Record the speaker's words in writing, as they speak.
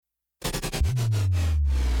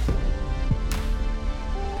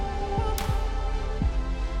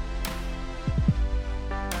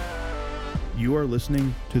You are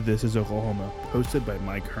listening to This is Oklahoma, hosted by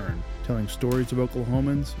Mike Hearn, telling stories of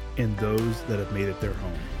Oklahomans and those that have made it their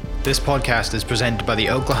home. This podcast is presented by the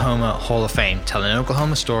Oklahoma Hall of Fame, telling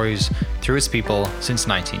Oklahoma stories through its people since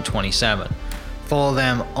 1927. Follow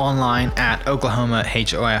them online at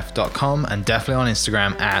oklahomahof.com and definitely on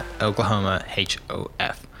Instagram at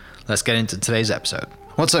oklahomahof. Let's get into today's episode.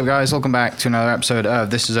 What's up, guys? Welcome back to another episode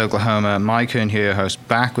of This is Oklahoma. Mike Hearn here, host,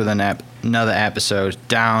 back with another episode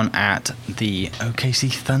down at the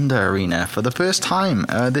OKC Thunder Arena for the first time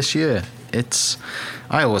this year.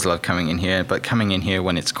 I always love coming in here, but coming in here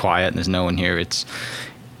when it's quiet and there's no one here, it's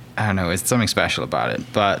something special about it.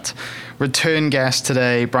 But return guest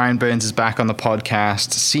today, Brian Burns is back on the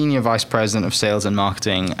podcast, Senior Vice President of Sales and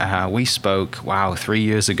Marketing. We spoke, 3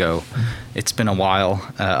 years ago. It's been a while.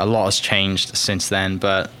 A lot has changed since then,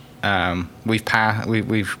 but we've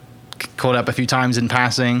caught up a few times in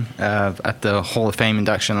passing at the Hall of Fame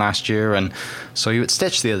induction last year, and saw you at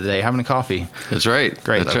Stitch the other day having a coffee. That's right.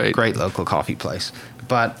 Great local coffee place.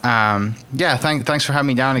 But thanks for having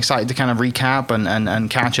me down. Excited to kind of recap and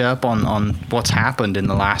catch up on what's happened in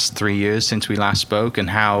the last 3 years since we last spoke, and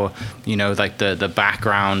how, the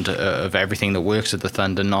background of everything that works at the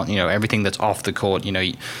Thunder, not, everything that's off the court,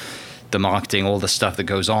 the marketing, all the stuff that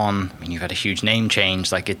goes on. I mean, you've had a huge name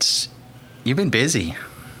change. You've been busy,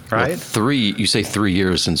 right? Well, you say 3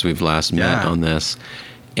 years since we've last met on this.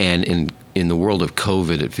 And in the world of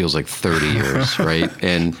COVID, it feels like 30 years, right?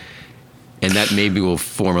 And that maybe will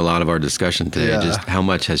form a lot of our discussion today, just how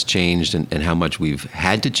much has changed and how much we've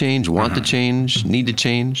had to change, want to change, need to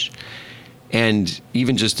change. And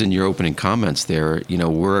even just in your opening comments there,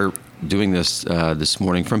 we're doing this this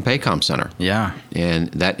morning from Paycom Center. Yeah. And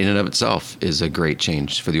that in and of itself is a great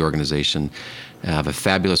change for the organization. Have a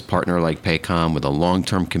fabulous partner like Paycom with a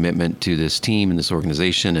long-term commitment to this team and this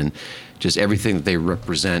organization, and just everything that they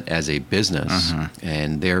represent as a business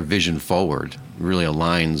and their vision forward really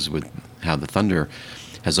aligns with how the Thunder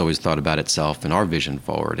has always thought about itself and our vision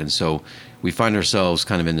forward. And so we find ourselves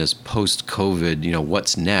kind of in this post-COVID,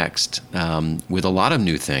 what's next, with a lot of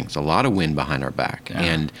new things, a lot of wind behind our back. Yeah.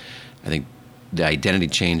 And I think the identity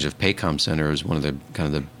change of Paycom Center is one of the kind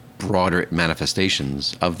of the broader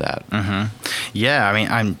manifestations of that. Yeah,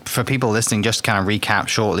 I mean, for people listening, just to kind of recap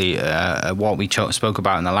shortly what we spoke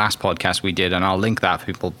about in the last podcast we did, and I'll link that for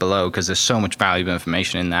people below, because there's so much valuable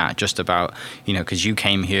information in that, just about, because you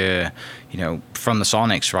came here, from the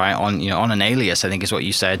Sonics, right, on an alias, I think is what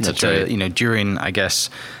you said, right. During, I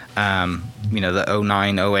guess, the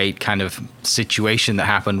 09, 08 kind of situation that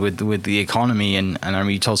happened with the economy, and I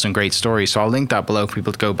mean, you told some great stories, so I'll link that below for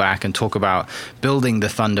people to go back and talk about building the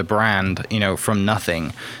Thunder brand, from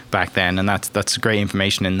nothing back then, and that's great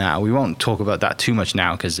information in that. We won't talk about that too much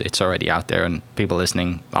now because it's already out there, and people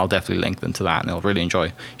listening, I'll definitely link them to that, and they'll really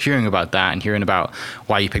enjoy hearing about that and hearing about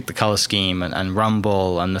why you picked the color scheme and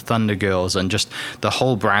Rumble and the Thunder Girls and just the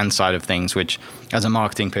whole brand side of things, which as a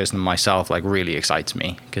marketing person myself, really excites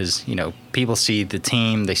me, because people see the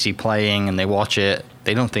team, they see playing, and they watch it.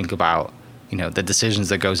 They don't think about the decisions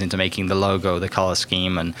that goes into making the logo, the color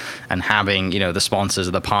scheme, and having the sponsors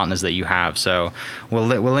or the partners that you have. So we'll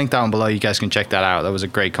link down below. You guys can check that out. That was a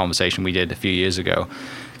great conversation we did a few years ago.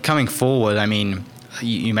 Coming forward, I mean,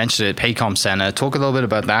 you mentioned it, Paycom Center. Talk a little bit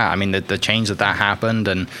about that. I mean, the change that happened,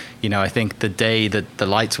 and I think the day that the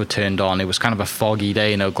lights were turned on, it was kind of a foggy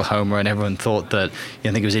day in Oklahoma, and everyone thought that I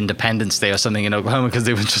think it was Independence Day or something in Oklahoma, because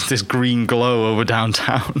there was just this green glow over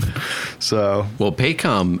downtown.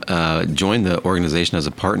 Paycom joined the organization as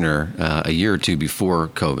a partner a year or two before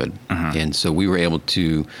COVID, and so we were able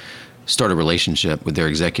to start a relationship with their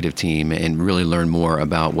executive team and really learn more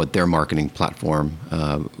about what their marketing platform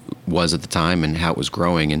was at the time and how it was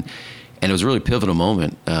growing. And it was a really pivotal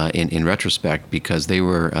moment in retrospect, because they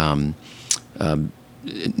were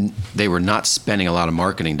not spending a lot of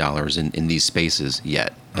marketing dollars in these spaces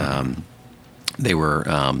yet. They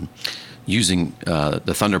were using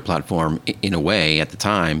the Thunder platform in a way at the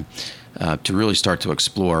time to really start to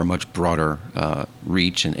explore a much broader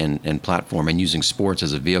reach and platform, and using sports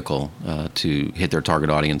as a vehicle to hit their target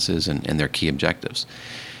audiences and their key objectives.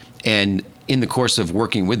 And in the course of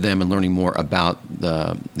working with them and learning more about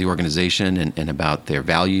the organization and about their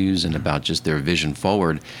values and about just their vision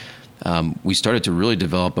forward, we started to really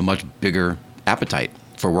develop a much bigger appetite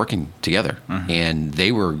for working together. And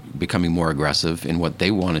they were becoming more aggressive in what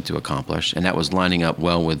they wanted to accomplish, and that was lining up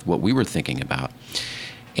well with what we were thinking about.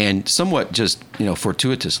 And somewhat just,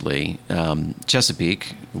 fortuitously,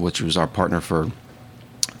 Chesapeake, which was our partner for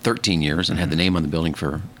 13 years and had the name on the building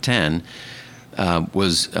for 10,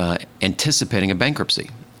 was anticipating a bankruptcy.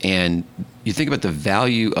 And you think about the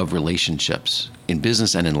value of relationships in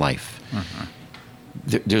business and in life.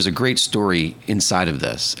 There's a great story inside of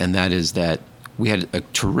this, and that is that we had a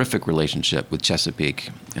terrific relationship with Chesapeake,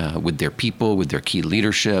 with their people, with their key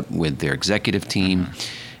leadership, with their executive team.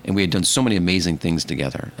 And we had done so many amazing things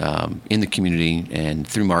together in the community and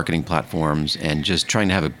through marketing platforms and just trying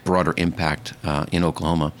to have a broader impact in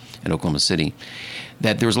Oklahoma and Oklahoma City,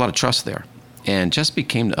 that there was a lot of trust there. And Chesapeake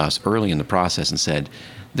came to us early in the process and said,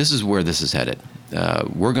 this is where this is headed.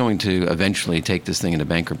 We're going to eventually take this thing into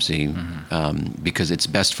bankruptcy because it's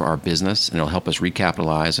best for our business and it'll help us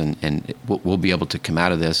recapitalize and we'll be able to come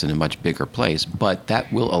out of this in a much bigger place. But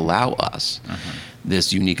that will allow us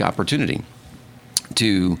this unique opportunity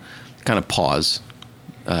to kind of pause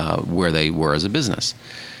where they were as a business.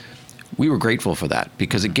 We were grateful for that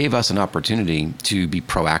because it gave us an opportunity to be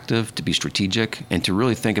proactive, to be strategic, and to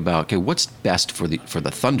really think about, okay, what's best for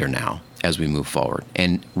the Thunder now as we move forward?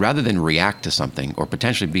 And rather than react to something or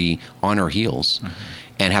potentially be on our heels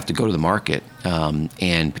and have to go to the market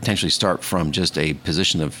and potentially start from just a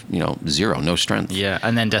position of zero, no strength. Yeah,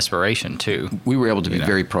 and then desperation too. We were able to be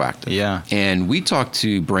very proactive. Yeah. And we talked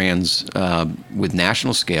to brands with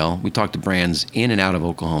national scale. We talked to brands in and out of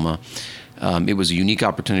Oklahoma. It was a unique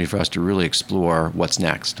opportunity for us to really explore what's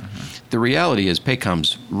next. The reality is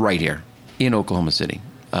Paycom's right here in Oklahoma City.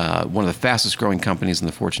 One of the fastest growing companies in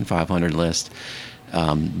the Fortune 500 list.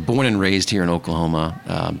 Born and raised here in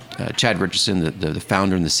Oklahoma. Chad Richardson, the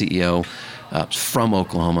founder and the CEO, from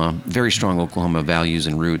Oklahoma. Very strong Oklahoma values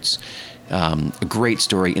and roots. A great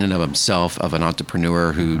story in and of himself of an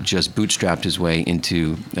entrepreneur who just bootstrapped his way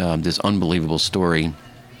into this unbelievable story.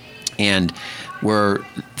 And we're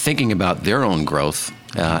thinking about their own growth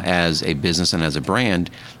as a business and as a brand.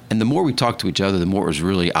 And the more we talked to each other, the more it was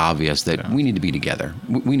really obvious that we need to be together.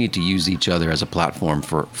 We need to use each other as a platform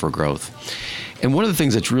for growth. And one of the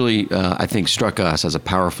things that's really, I think, struck us as a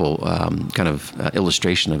powerful kind of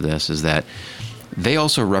illustration of this is that they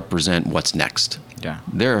also represent what's next. Yeah.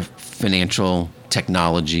 They're a financial,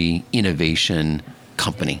 technology, innovation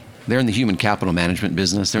company. They're in the human capital management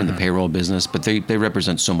business. They're in the payroll business, but they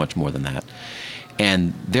represent so much more than that.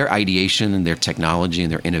 And their ideation and their technology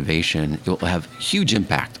and their innovation will have huge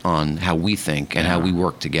impact on how we think and how we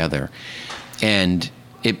work together. And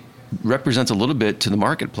it represents a little bit to the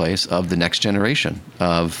marketplace of the next generation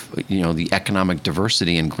of the economic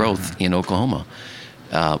diversity and growth in Oklahoma.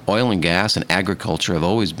 Oil and gas and agriculture have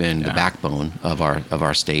always been the backbone of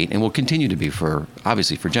our state and will continue to be for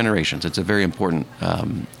generations. It's a very important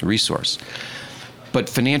resource. But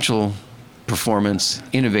financial performance,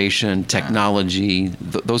 innovation, technology,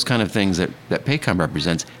 those kind of things that Paycom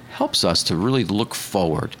represents helps us to really look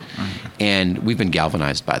forward. And we've been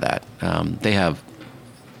galvanized by that. They have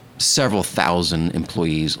several thousand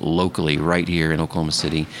employees locally right here in Oklahoma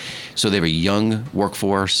City. So they have a young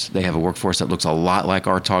workforce. They have a workforce that looks a lot like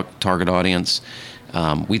our target audience.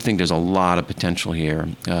 We think there's a lot of potential here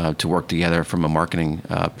to work together from a marketing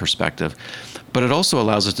perspective. But it also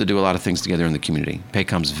allows us to do a lot of things together in the community.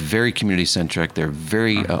 Paycom's very community-centric. They're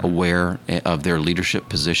very aware of their leadership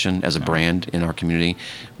position as a brand in our community.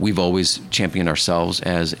 We've always championed ourselves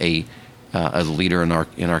as a leader in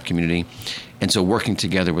our community. And so working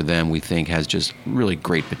together with them, we think, has just really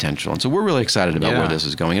great potential. And so we're really excited about where this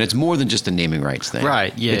is going. And it's more than just a naming rights thing.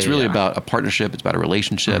 Right, yeah. It's really about a partnership. It's about a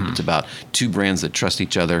relationship. It's about two brands that trust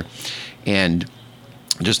each other. And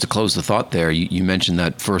just to close the thought there, you mentioned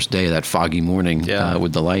that first day, that foggy morning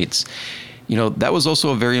with the lights. That was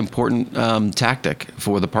also a very important tactic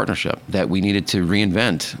for the partnership, that we needed to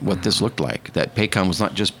reinvent what this looked like, that Paycom was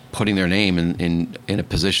not just putting their name in a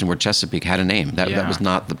position where Chesapeake had a name. That was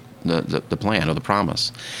not the plan or the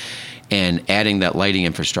promise. And adding that lighting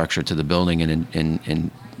infrastructure to the building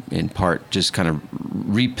and in part just kind of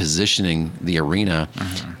repositioning the arena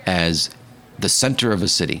as the center of a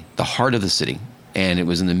city, the heart of the city. And it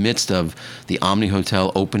was in the midst of the Omni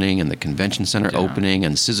Hotel opening and the Convention Center opening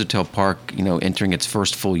and Scissortail Park, entering its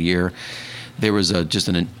first full year. There was just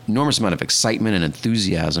an enormous amount of excitement and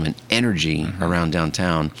enthusiasm and energy around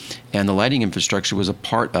downtown. And the lighting infrastructure was a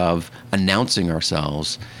part of announcing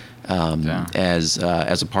ourselves as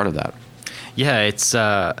a part of that. Yeah, it's.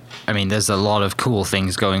 There's a lot of cool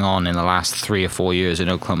things going on in the last 3 or 4 years in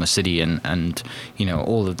Oklahoma City, and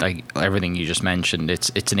all of everything you just mentioned.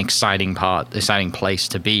 It's an exciting place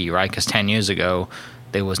to be, right? Because 10 years ago,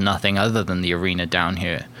 there was nothing other than the arena down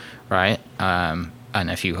here, right? And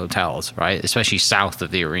a few hotels, right? Especially south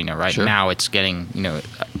of the arena, right? Sure. Now it's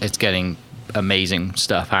getting amazing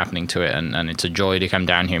stuff happening to it, and it's a joy to come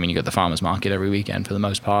down here. You got the farmers market every weekend for the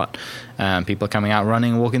most part. People are coming out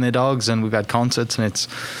running, walking their dogs, and we've had concerts, and it's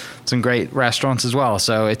some great restaurants as well.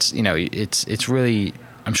 So it's really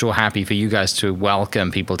I'm sure happy for you guys to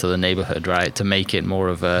welcome people to the neighborhood, right? To make it more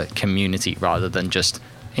of a community rather than just,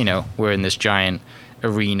 we're in this giant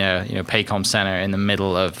arena, Paycom Center in the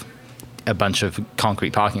middle of a bunch of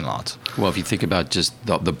concrete parking lots. Well, if you think about just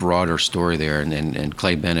the broader story there, and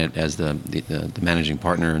Clay Bennett as the managing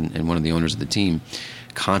partner and one of the owners of the team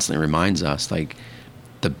constantly reminds us, like,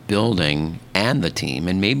 the building and the team,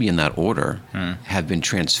 and maybe in that order, have been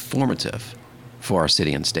transformative for our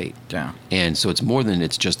city and state. Yeah. And so it's more than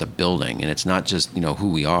it's just a building, and it's not just who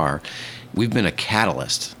we are. We've been a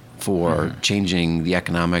catalyst for changing the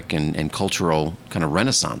economic and cultural kind of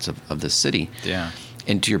renaissance of this city. Yeah.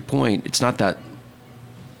 And to your point, it's not that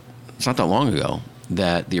long ago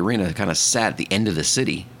that the arena kind of sat at the end of the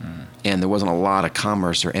city, and there wasn't a lot of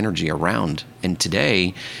commerce or energy around. And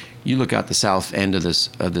today, you look out the south end of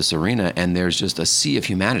this arena, and there's just a sea of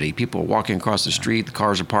humanity. People are walking across the street, the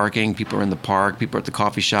cars are parking, people are in the park, people are at the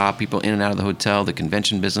coffee shop, people in and out of the hotel, the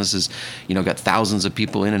convention businesses, got thousands of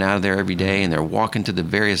people in and out of there every day, and they're walking to the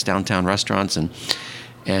various downtown restaurants and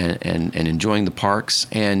enjoying the parks,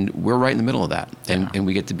 and we're right in the middle of that, and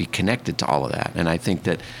we get to be connected to all of that. And I think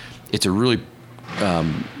that it's a really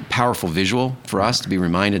powerful visual for us to be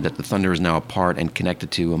reminded that the Thunder is now a part and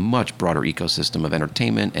connected to a much broader ecosystem of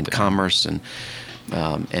entertainment and commerce and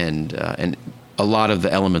a lot of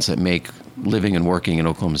the elements that make living and working in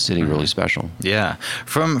Oklahoma City really special. Yeah,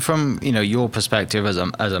 from your perspective as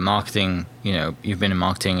a marketing, you've been in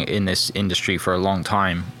marketing in this industry for a long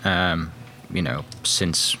time.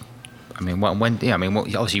 Since obviously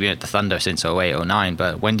you've been at the Thunder since 08, 09,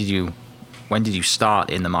 but when did you start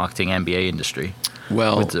in the marketing MBA industry?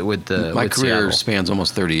 Well, my career Seattle? spans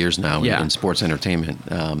almost 30 years now in sports entertainment.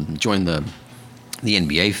 Joined the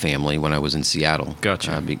NBA family when I was in Seattle.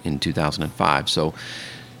 Gotcha. In 2005. So,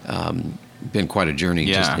 been quite a journey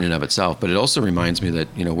just in and of itself. But it also reminds me that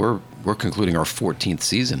we're concluding our 14th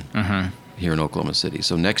season here in Oklahoma City.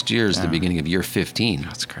 So next year is the beginning of year 15.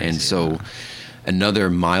 That's crazy. And so another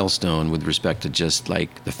milestone with respect to just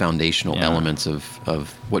like the foundational elements of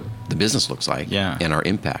what the business looks like and our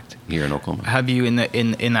impact here in Oklahoma. Have you in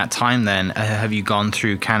that time then have you gone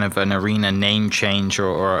through kind of an arena name change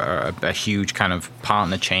or a huge kind of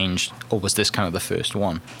partner change, or was this kind of the first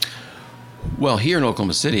one? Well, here in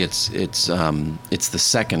Oklahoma City, it's the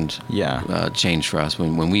second change for us.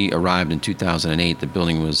 When we arrived in 2008, the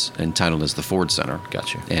building was entitled as the Ford Center.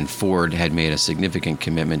 Gotcha. And Ford had made a significant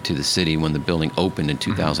commitment to the city when the building opened in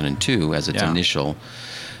 2002 as its initial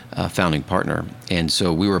founding partner. And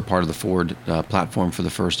so we were a part of the Ford platform for the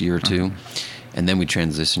first year or two. And then we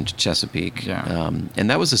transitioned to Chesapeake. And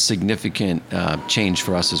that was a significant change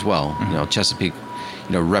for us as well. Chesapeake,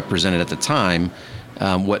 represented at the time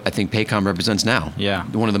what I think Paycom represents now. Yeah.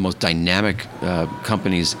 One of the most dynamic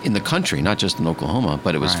companies in the country, not just in Oklahoma,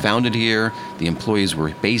 but it was founded here. The employees were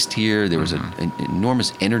based here. There was an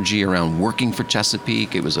enormous energy around working for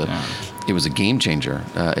Chesapeake. It was a game changer.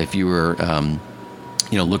 If you were,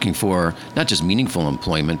 looking for not just meaningful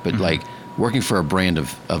employment, but like working for a brand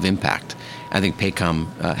of impact. I think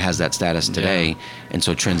Paycom has that status today, and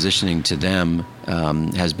so transitioning to them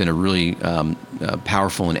has been a really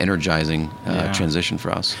powerful and energizing transition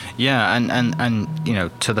for us. Yeah,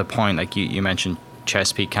 and to the point, like you mentioned,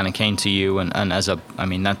 Chesapeake kind of came to you, and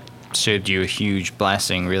that served you a huge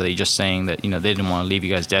blessing, really, just saying that they didn't want to leave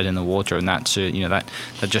you guys dead in the water, and that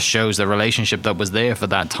just shows the relationship that was there for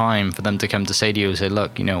that time, for them to come to say to you, say,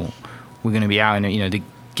 look, we're going to be out, and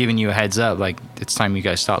giving you a heads up, like it's time you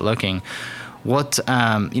guys start looking. What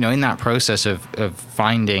in that process of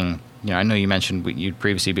finding, I know you mentioned you'd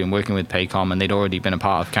previously been working with Paycom and they'd already been a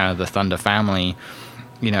part of kind of the Thunder family.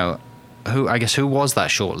 Who was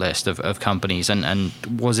that short list of companies, and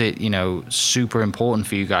was it super important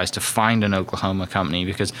for you guys to find an Oklahoma company?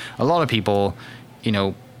 Because a lot of people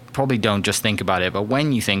probably don't just think about it, but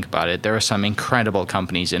when you think about it, there are some incredible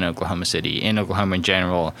companies in Oklahoma City, in Oklahoma in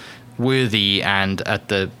general, worthy and at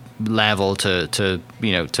the level to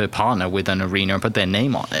partner with an arena and put their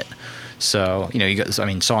name on it. So you got,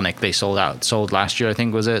 Sonic, they sold last year, I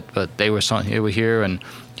think was it, but they were here, and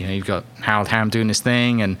you've got Harold Hamm doing his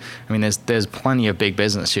thing, and there's plenty of big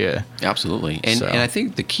business here. Absolutely. And I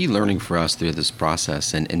think the key learning for us through this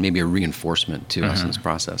process, and maybe a reinforcement to us in this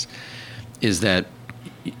process, is that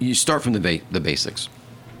you start from the basics.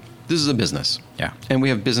 This is a business, and we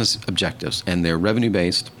have business objectives, and they're revenue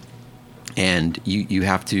based. And you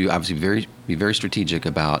have to obviously be very strategic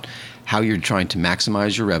about how you're trying to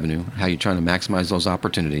maximize your revenue, how you're trying to maximize those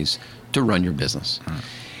opportunities to run your business.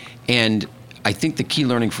 And I think the key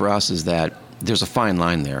learning for us is that there's a fine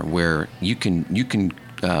line there where you can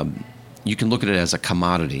look at it as a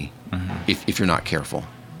commodity if you're not careful.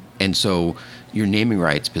 And so your naming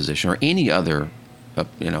rights position or any other,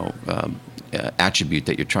 attribute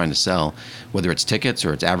that you're trying to sell, whether it's tickets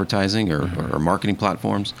or it's advertising or marketing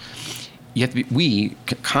platforms, you have to be, we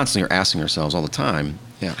constantly are asking ourselves all the time,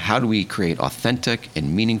 how do we create authentic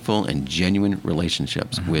and meaningful and genuine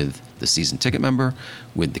relationships with the season ticket member,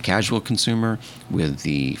 with the casual consumer, with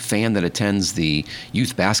the fan that attends the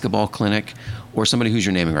youth basketball clinic, or somebody who's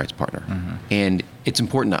your naming rights partner. And it's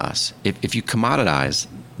important to us. If you commoditize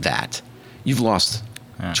that, you've lost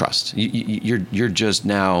trust. You're just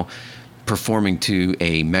now performing to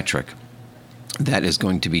a metric that is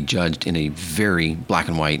going to be judged in a very black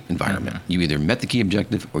and white environment. You either met the key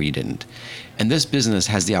objective or you didn't. And this business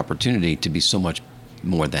has the opportunity to be so much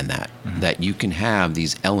more than that, that you can have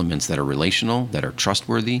these elements that are relational, that are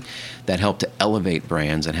trustworthy, that help to elevate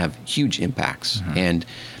brands and have huge impacts. And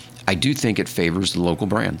I do think it favors the local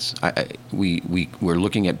brands. We're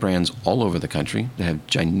looking at brands all over the country that have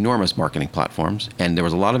ginormous marketing platforms, and there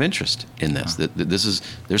was a lot of interest in this.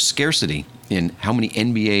 There's scarcity in how many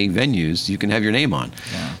NBA venues you can have your name on.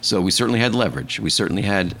 So we certainly had leverage. We certainly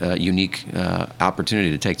had a unique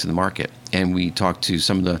opportunity to take to the market, and we talked to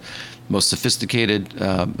some of the most sophisticated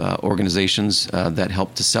organizations that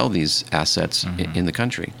help to sell these assets in the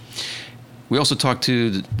country. We also talk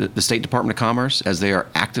to the State Department of Commerce as they are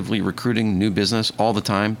actively recruiting new business all the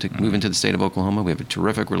time to move into the state of Oklahoma. We have a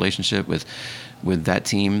terrific relationship with that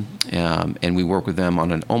team, and we work with them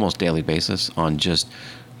on an almost daily basis on just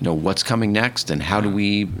what's coming next and how do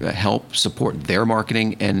we help support their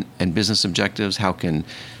marketing and business objectives. How can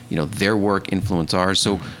their work influence ours?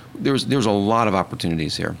 So there's a lot of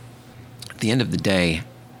opportunities here. At the end of the day,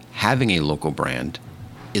 having a local brand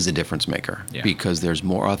is a difference maker because there's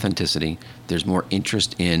more authenticity, there's more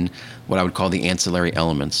interest in what I would call the ancillary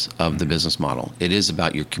elements of the business model. It is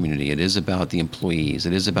about your community, it is about the employees,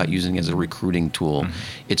 it is about using it as a recruiting tool.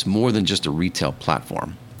 It's more than just a retail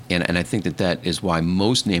platform. And I think that is why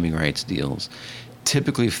most naming rights deals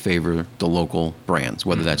typically favor the local brands,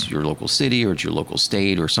 whether that's your local city or it's your local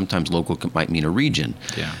state, or sometimes local might mean a region.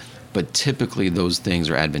 But typically those things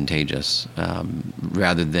are advantageous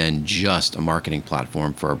rather than just a marketing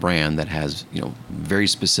platform for a brand that has very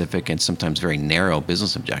specific and sometimes very narrow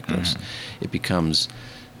business objectives. It becomes,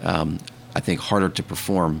 I think, harder to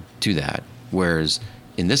perform to that. Whereas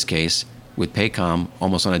in this case, with Paycom,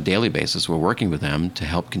 almost on a daily basis, we're working with them to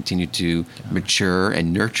help continue to mature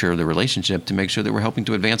and nurture the relationship to make sure that we're helping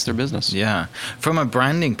to advance their business. Yeah. From a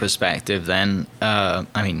branding perspective then,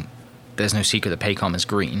 there's no secret that Paycom is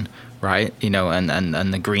green, right?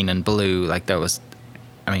 And the green and blue, like that was,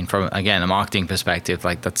 from, again, a marketing perspective,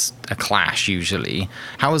 like that's a clash usually.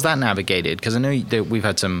 How was that navigated? Because I know that we've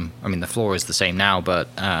had some, the floor is the same now, but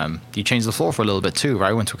you changed the floor for a little bit too,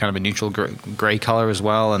 right? Went to kind of a neutral gray color as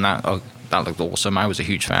well, and that looked awesome. I was a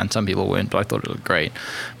huge fan. Some people weren't, but I thought it looked great.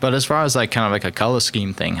 But as far as like kind of like a color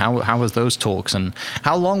scheme thing, how was those talks, and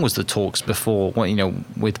how long was the talks before,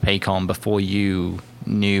 with Paycom before you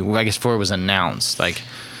knew? I guess before it was announced, like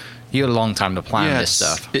you had a long time to plan this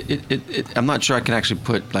stuff. I'm not sure I can actually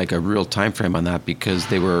put like a real time frame on that because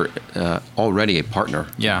they were already a partner.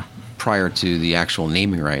 Prior to the actual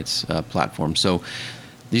naming rights platform. So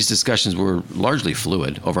these discussions were largely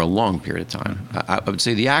fluid over a long period of time. I would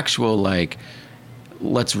say the actual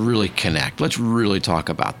let's really connect, let's really talk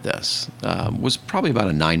about this was probably about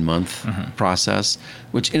a 9-month process,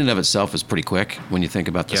 which in and of itself is pretty quick when you think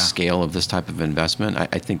about the scale of this type of investment. I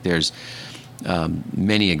think there's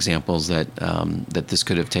many examples that this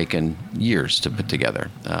could have taken years to put together.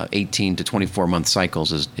 18 to 24 month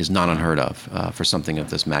cycles is not unheard of for something of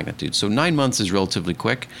this magnitude. So 9 months is relatively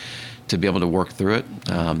quick to be able to work through it.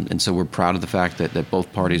 And so we're proud of the fact that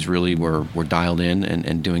both parties really were dialed in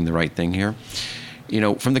and doing the right thing here.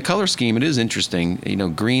 From the color scheme, it is interesting.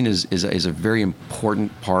 Green is a very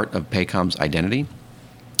important part of Paycom's identity.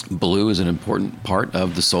 Blue is an important part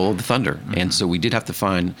of the soul of the Thunder. And so we did have to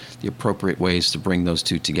find the appropriate ways to bring those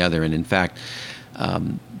two together. And in fact,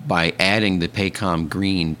 by adding the Paycom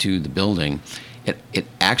green to the building, it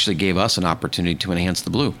actually gave us an opportunity to enhance the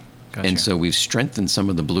blue. Gotcha. And so we've strengthened some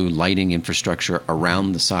of the blue lighting infrastructure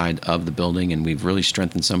around the side of the building, and we've really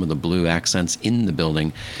strengthened some of the blue accents in the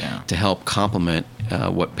building to help complement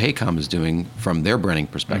what Paycom is doing from their branding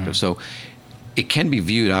perspective. So it can be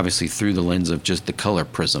viewed obviously through the lens of just the color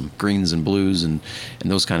prism, greens and blues and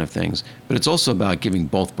those kind of things. But it's also about giving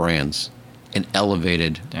both brands an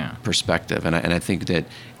elevated perspective. And I think that,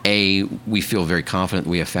 we feel very confident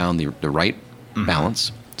we have found the right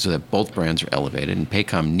balance so that both brands are elevated. And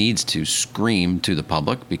Paycom needs to scream to the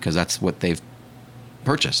public because that's what they've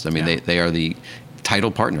purchased. They are the title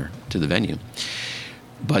partner to the venue.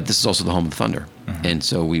 but this is also the home of the Thunder. And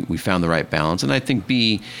so we found the right balance. And I think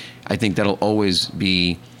that'll always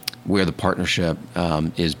be where the partnership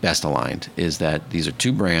is best aligned, is that these are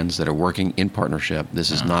two brands that are working in partnership.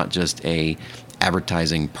 This is not just a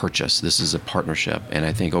advertising purchase. This is a partnership. And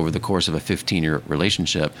I think over the course of a 15-year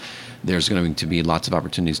relationship, there's going to be lots of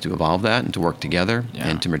opportunities to evolve that and to work together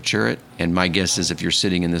and to mature it. And my guess is if you're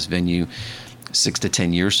sitting in this venue 6 to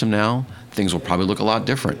 10 years from now, things will probably look a lot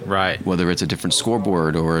different. Right. Whether it's a different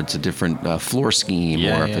scoreboard or it's a different floor scheme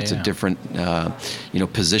or if it's a different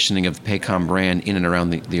positioning of the Paycom brand in and around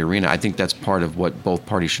the arena. I think that's part of what both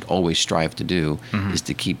parties should always strive to do, is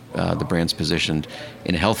to keep the brands positioned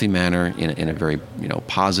in a healthy manner, in a very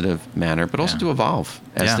positive manner, but also to evolve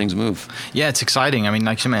as things move. Yeah, it's exciting. I mean,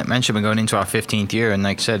 like you mentioned, we're going into our 15th year, and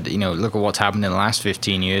like I said, look at what's happened in the last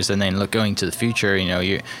 15 years, and then look going to the future.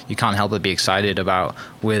 You can't help but be excited about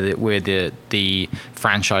where the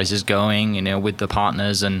franchise is going, with the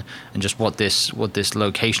partners and just what this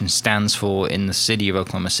location stands for in the city of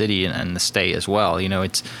Oklahoma City and the state as well.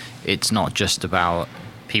 It's not just about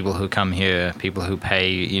people who come here, people who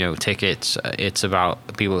pay, tickets. It's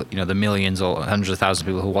about people, the millions or hundreds of thousands of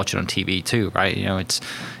people who watch it on TV too, right?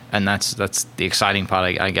 And that's the exciting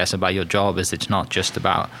part, I guess, about your job, is it's not just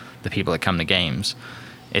about the people that come to games.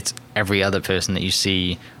 It's every other person that you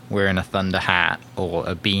see wearing a Thunder hat or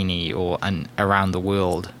a beanie and around the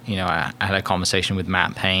world. I had a conversation with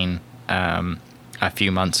Matt Payne a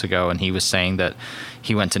few months ago, and he was saying that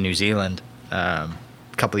he went to New Zealand a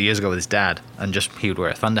couple of years ago with his dad, and just he would wear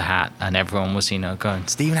a Thunder hat, and everyone was going,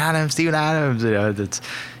 Steven Adams.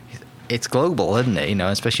 It's global, isn't it?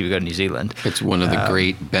 Especially if you go to New Zealand. It's one of the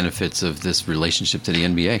great benefits of this relationship to the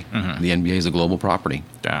NBA. The NBA is a global property,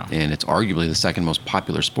 and it's arguably the second most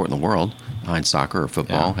popular sport in the world, behind soccer or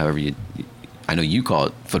football. However I know you call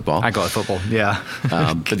it football. I call it football. Yeah.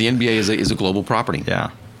 But the NBA is a global property. Yeah.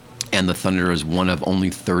 And the Thunder is one of only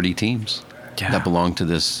 30 teams that belong to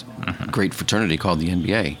this great fraternity called the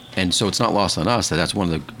NBA. And so it's not lost on us that's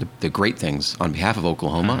one of the great things on behalf of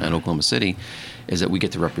Oklahoma and Oklahoma City, is that we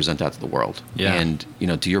get to represent that to the world. Yeah. And,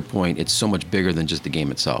 to your point, it's so much bigger than just the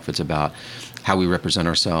game itself. It's about how we represent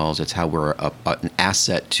ourselves. It's how we're an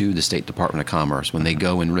asset to the State Department of Commerce when they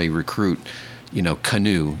go and really recruit,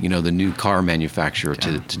 Canoo, the new car manufacturer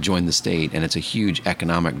to join the state. And it's a huge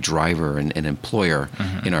economic driver and employer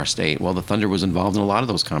in our state. Well, the Thunder was involved in a lot of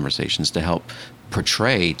those conversations to help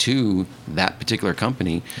portray to that particular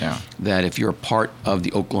company that if you're a part of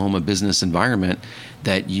the Oklahoma business environment,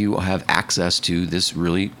 that you have access to this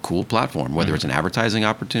really cool platform, whether it's an advertising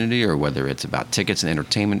opportunity or whether it's about tickets and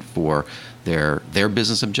entertainment for their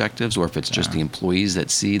business objectives, or if it's just the employees that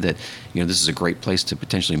see that this is a great place to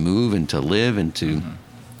potentially move and to live and to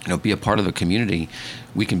be a part of the community.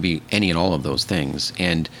 We can be any and all of those things.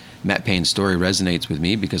 And Matt Payne's story resonates with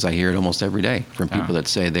me because I hear it almost every day from people that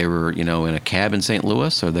say they were in a cab in St.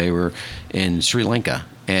 Louis or they were in Sri Lanka.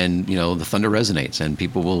 And, the Thunder resonates, and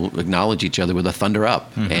people will acknowledge each other with a Thunder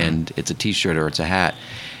up, and it's a T-shirt or it's a hat.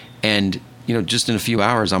 And, just in a few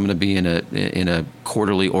hours, I'm going to be in a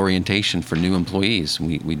quarterly orientation for new employees.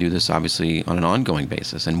 We do this, obviously, on an ongoing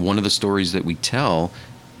basis. And one of the stories that we tell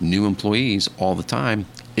new employees all the time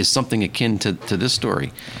is something akin to this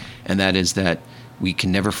story. And that is that we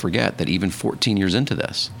can never forget that even 14 years into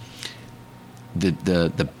this,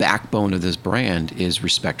 the backbone of this brand is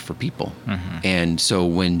respect for people. And so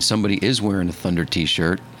when somebody is wearing a Thunder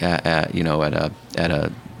T-shirt at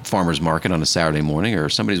a farmer's market on a Saturday morning, or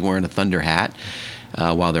somebody's wearing a Thunder hat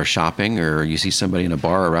while they're shopping, or you see somebody in a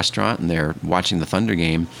bar or restaurant and they're watching the Thunder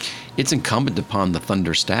game, it's incumbent upon the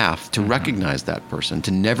Thunder staff to recognize that person,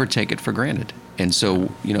 to never take it for granted. And so,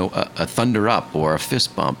 a Thunder up or a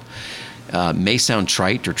fist bump may sound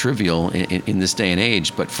trite or trivial in this day and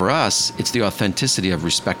age, but for us, it's the authenticity of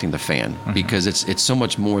respecting the fan, because it's so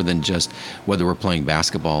much more than just whether we're playing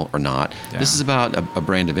basketball or not. This is about a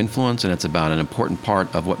brand of influence, and it's about an important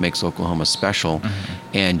part of what makes Oklahoma special.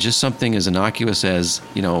 And just something as innocuous as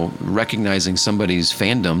recognizing somebody's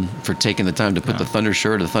fandom for taking the time to put the Thunder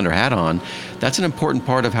shirt or the Thunder hat on, that's an important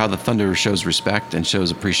part of how the Thunder shows respect and shows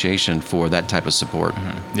appreciation for that type of support.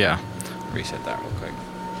 Reset that real quick.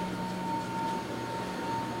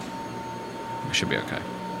 Should be okay.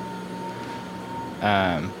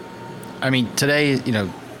 I mean, today,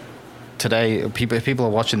 if people are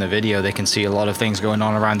watching the video, they can see a lot of things going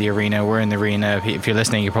on around the arena. We're in the arena. If you're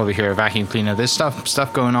listening, you probably hear a vacuum cleaner. There's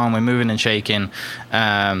stuff going on. We're moving and shaking.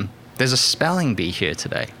 There's a spelling bee here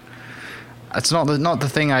today. It's not the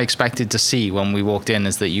thing I expected to see when we walked in,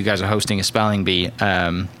 is that you guys are hosting a spelling bee.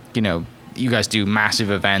 You guys do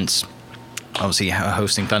massive events obviously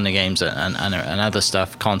hosting Thunder games and other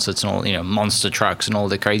stuff, concerts and all, monster trucks and all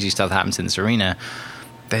the crazy stuff that happens in this arena.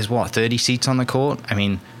 There's 30 seats on the court. I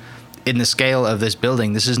mean, in the scale of this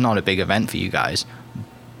building, this is not a big event for you guys,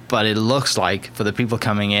 but it looks like for the people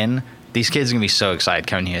coming in, these kids are going to be so excited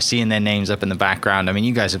coming here, seeing their names up in the background. I mean,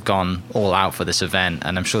 you guys have gone all out for this event,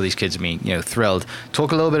 and I'm sure these kids will be, thrilled.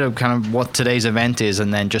 Talk a little bit of kind of what today's event is,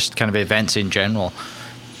 and then just kind of events in general.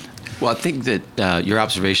 Well, I think that your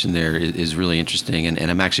observation there is really interesting,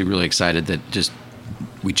 and I'm actually really excited that just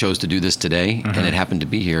we chose to do this today, and it happened to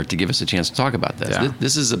be here to give us a chance to talk about this. Yeah.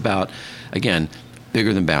 This is about, again,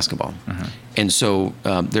 bigger than basketball. And so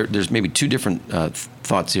there's maybe two different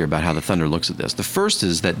thoughts here about how the Thunder looks at this. The first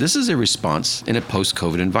is that this is a response in a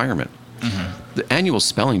post-COVID environment. The annual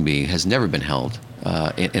Spelling Bee has never been held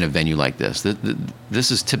in a venue like this.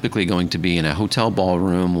 This is typically going to be in a hotel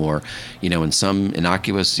ballroom or, in some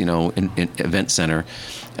innocuous, event center,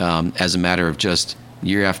 as a matter of just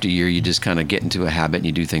year after year, you just kind of get into a habit and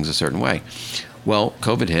you do things a certain way. Well,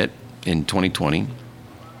 COVID hit in 2020,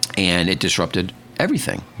 and it disrupted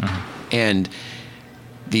everything. And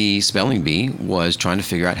the Spelling Bee was trying to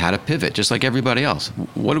figure out how to pivot, just like everybody else.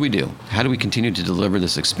 What do? How do we continue to deliver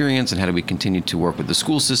this experience, and how do we continue to work with the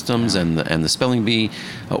school systems and the Spelling Bee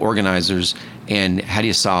organizers, and how do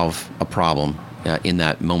you solve a problem in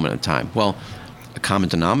that moment of time? Well, a common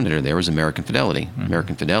denominator there was American Fidelity.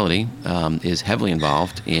 American Fidelity is heavily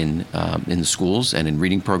involved in the schools and in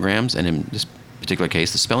reading programs, and in this particular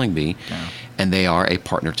case, the Spelling Bee, and they are a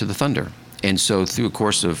partner to the Thunder. And so through a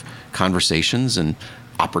course of conversations and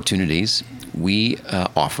opportunities, we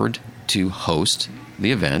offered to host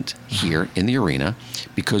the event here in the arena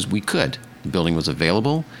because we could. The building was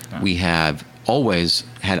available. We have always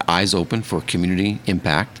had eyes open for community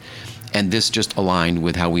impact, and this just aligned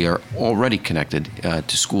with how we are already connected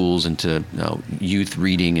to schools and to youth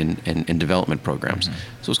reading and development programs.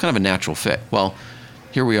 So it's kind of a natural fit. Well,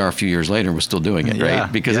 here we are a few years later, and we're still doing it,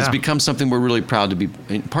 right? Because it's become something we're really proud to be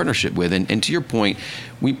in partnership with. And to your point,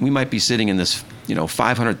 we might be sitting in this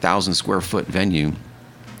 500,000 square foot venue,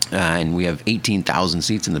 and we have 18,000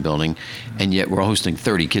 seats in the building, and yet we're hosting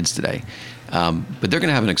 30 kids today. But they're going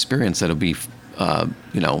to have an experience that'll be,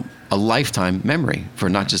 a lifetime memory for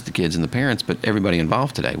not just the kids and the parents, but everybody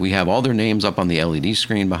involved today. We have all their names up on the LED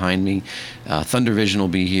screen behind me. Thunder Vision will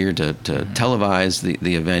be here to televise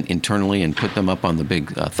the event internally and put them up on the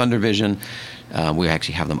big Thunder Vision. We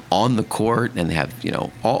actually have them on the court, and they have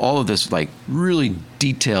all of this like really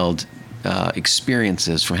detailed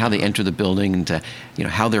experiences from how they enter the building and to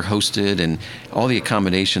how they're hosted and all the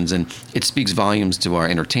accommodations. And it speaks volumes to our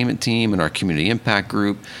entertainment team and our community impact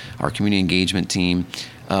group, our community engagement team,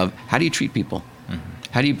 of how do you treat people?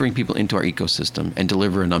 How do you bring people into our ecosystem and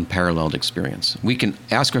deliver an unparalleled experience? We can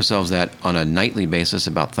ask ourselves that on a nightly basis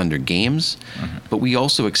about Thunder games, but we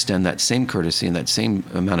also extend that same courtesy and that same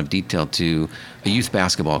amount of detail to a youth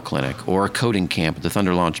basketball clinic or a coding camp at the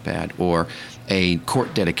Thunder Launchpad or a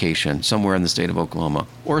court dedication somewhere in the state of Oklahoma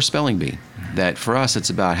or a Spelling Bee. That for us, it's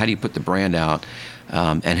about how do you put the brand out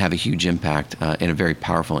and have a huge impact in a very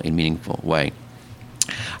powerful and meaningful way.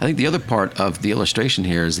 I think the other part of the illustration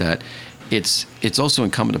here is that it's also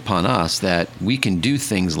incumbent upon us that we can do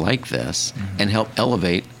things like this and help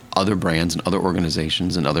elevate other brands and other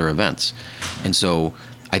organizations and other events. And so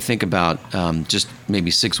I think about just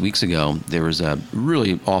maybe 6 weeks ago, there was a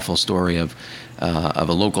really awful story of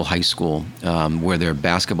a local high school where their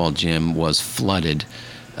basketball gym was flooded.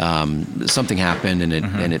 Something happened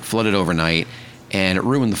and it flooded overnight, and it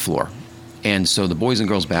ruined the floor. And so the boys and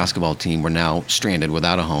girls basketball team were now stranded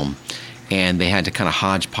without a home, and they had to kind of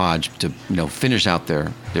hodgepodge to finish out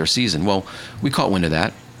their season. Well, we caught wind of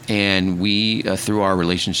that, and we through our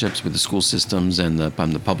relationships with the school systems and the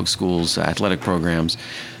public schools athletic programs,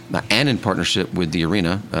 and in partnership with the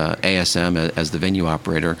arena, ASM as the venue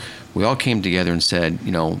operator, we all came together and said,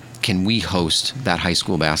 can we host that high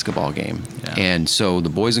school basketball game? Yeah. And so the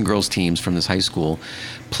boys and girls teams from this high school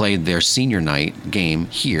played their senior night game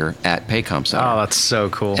here at Paycom Center. Oh, that's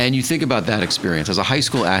so cool. And you think about that experience. As a high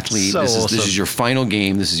school athlete, this is your final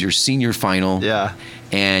game. This is your senior final. Yeah.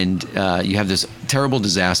 And you have this terrible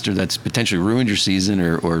disaster that's potentially ruined your season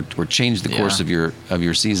or changed the course of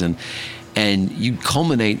your season. And you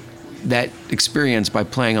culminate that experience by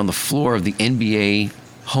playing on the floor of the NBA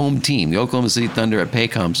home team, the Oklahoma City Thunder at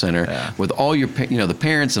Paycom Center, with all your, the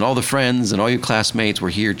parents and all the friends and all your classmates were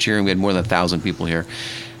here cheering. We had more than 1,000 people here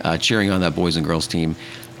cheering on that boys and girls team.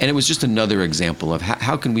 And it was just another example of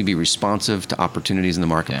how can we be responsive to opportunities in the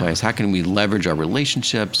marketplace? How can we leverage our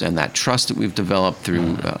relationships and that trust that we've developed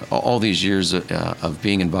through all these years of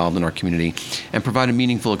being involved in our community and provide a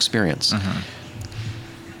meaningful experience?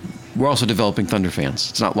 we're also developing Thunder fans.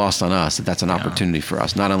 It's not lost on us that that's an opportunity for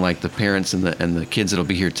us. Not unlike the parents and the kids that'll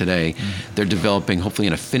be here today, they're developing hopefully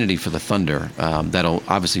an affinity for the Thunder that'll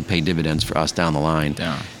obviously pay dividends for us down the line.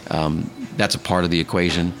 That's a part of the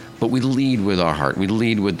equation. But we lead with our heart. We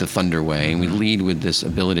lead with the Thunder way, and we lead with this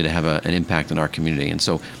ability to have an impact in our community. And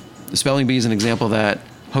so the Spelling Bee is an example of that.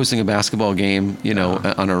 Hosting a basketball game,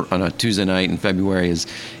 on a Tuesday night in February is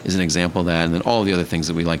an example of that, and then all the other things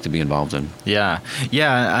that we like to be involved in. Yeah,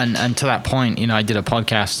 and to that point, I did a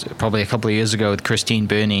podcast probably a couple of years ago with Christine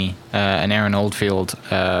Burney and Aaron Oldfield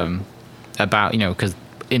about because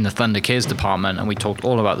in the Thunder Kids department, and we talked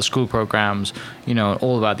all about the school programs,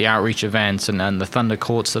 all about the outreach events and the Thunder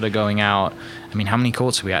courts that are going out. I mean, how many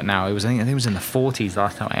courts are we at now? I think it was in the 40s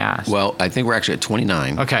last time I asked. Well, I think we're actually at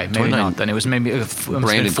 29. Okay, maybe 29 not. Then it was maybe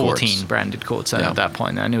branded 14 courts. Branded courts at that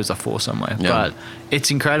point. And it was a 4 somewhere. Yeah. But it's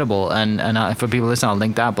incredible. And for people listening, I'll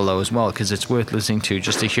link that below as well, because it's worth listening to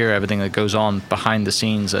just to hear everything that goes on behind the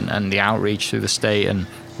scenes and the outreach through the state. And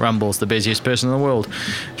Rumble's the busiest person in the world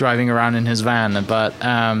driving around in his van. But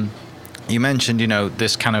you mentioned,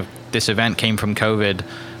 this event came from COVID.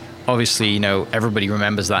 Obviously, everybody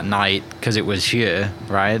remembers that night because it was here,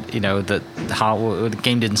 right? The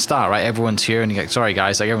game didn't start, right? Everyone's here, and you're like, sorry,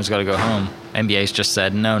 guys, everyone's got to go home. NBA's just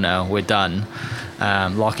said, no, we're done,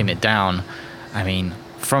 locking it down. I mean,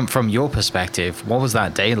 from your perspective, what was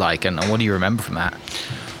that day like, and what do you remember from that?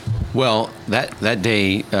 Well, that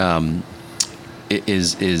day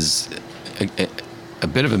is a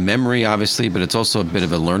bit of a memory, obviously, but it's also a bit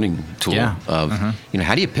of a learning tool of,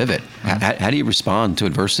 how do you pivot? How do you respond to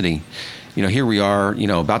adversity? Here we are,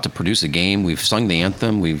 about to produce a game. We've sung the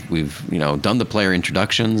anthem. We've done the player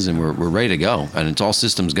introductions, and we're ready to go. And it's all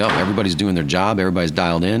systems go. Everybody's doing their job. Everybody's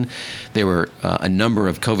dialed in. There were a number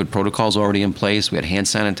of COVID protocols already in place. We had hand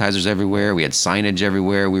sanitizers everywhere. We had signage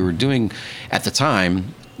everywhere. We were doing, at the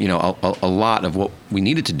time, a lot of what we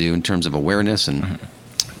needed to do in terms of awareness and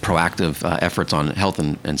proactive efforts on health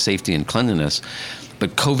and safety and cleanliness,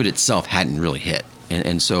 but COVID itself hadn't really hit.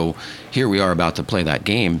 And so here we are about to play that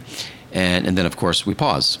game, and then of course we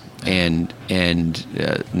pause. And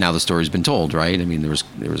now the story's been told, right? I mean, there was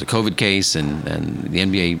a COVID case, and the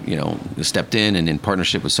NBA stepped in and in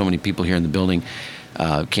partnership with so many people here in the building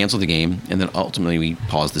canceled the game, and then ultimately we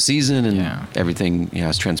paused the season, and everything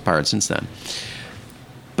has transpired since then.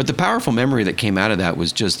 But the powerful memory that came out of that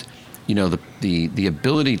was just the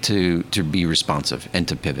ability to be responsive and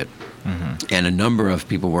to pivot. And a number of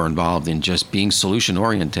people were involved in just being solution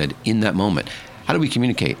oriented in that moment. How do we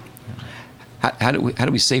communicate? How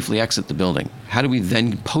do we safely exit the building? How do we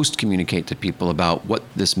then post communicate to people about what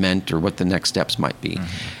this meant or what the next steps might be?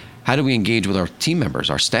 How do we engage with our team members,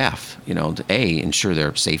 our staff, to ensure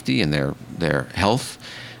their safety and their health?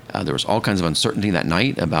 There was all kinds of uncertainty that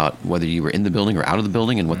night about whether you were in the building or out of the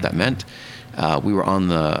building and what that meant. We were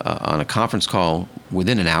on a conference call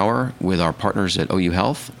within an hour with our partners at OU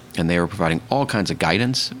Health, and they were providing all kinds of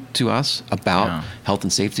guidance to us about health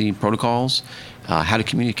and safety protocols, how to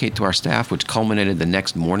communicate to our staff, which culminated the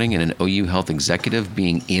next morning in an OU Health executive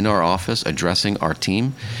being in our office addressing our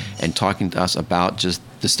team and talking to us about just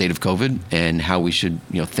the state of COVID and how we should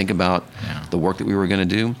think about the work that we were going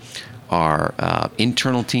to do. Our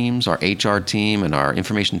internal teams, our HR team, and our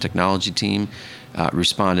information technology team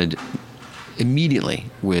responded immediately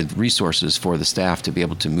with resources for the staff to be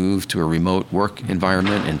able to move to a remote work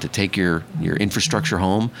environment and to take your infrastructure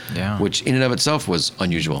home, which in and of itself was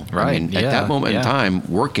unusual. Right. I mean, at that moment in time,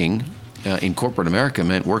 working in corporate America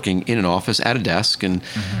meant working in an office at a desk, and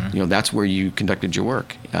that's where you conducted your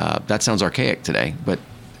work. That sounds archaic today, but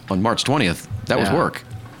on March 20th, that was work.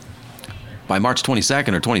 By March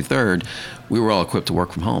 22nd or 23rd, we were all equipped to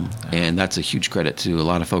work from home. And that's a huge credit to a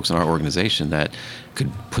lot of folks in our organization that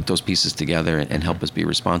could put those pieces together and help us be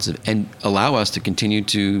responsive and allow us to continue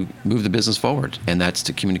to move the business forward. And that's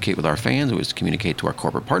to communicate with our fans. It was to communicate to our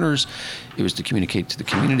corporate partners. It was to communicate to the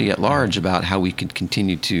community at large about how we could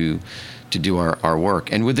continue to do our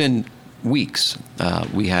work. And within weeks,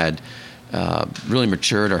 we had really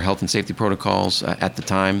matured our health and safety protocols at the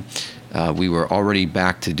time. We were already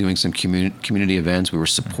back to doing some community events. We were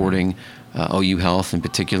supporting OU Health in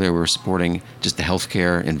particular. We were supporting just the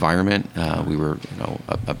healthcare environment. We were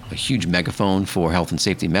a huge megaphone for health and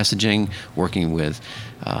safety messaging, working with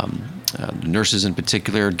nurses in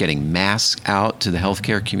particular, getting masks out to the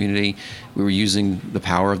healthcare community. We were using the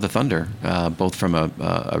power of the Thunder, both from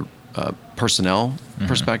a personnel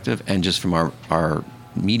perspective and just from our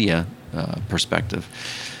media perspective,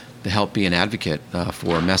 to help be an advocate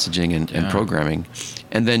for messaging and programming,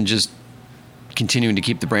 and then just continuing to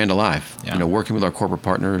keep the brand alive. Working with our corporate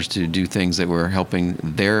partners to do things that were helping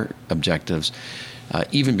their objectives.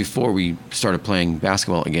 even before we started playing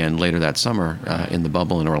basketball again later that summer in the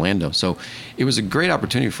bubble in Orlando. So it was a great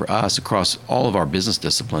opportunity for us across all of our business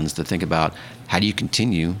disciplines to think about how do you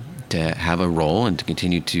continue to have a role and to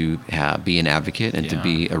continue to be an advocate and to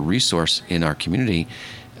be a resource in our community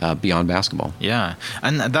beyond basketball. Yeah.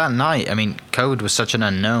 And that night, I mean, COVID was such an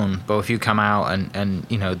unknown, but if you come out and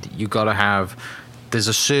you know, you got to have, there's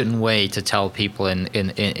a certain way to tell people in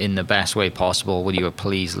the best way possible, will you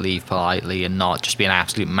please leave politely and not just be an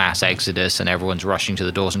absolute mass exodus and everyone's rushing to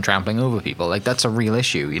the doors and trampling over people. Like, that's a real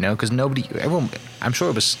issue, you know, because everyone, I'm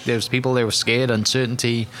sure there was people, they were scared,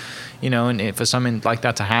 uncertainty, you know, and for something like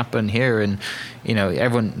that to happen here, and, you know,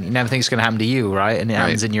 everyone, you never think it's going to happen to you, right? And it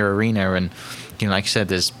happens in your arena, and, you know, like you said,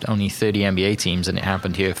 there's only 30 NBA teams, and it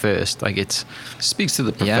happened here first. Like, it speaks to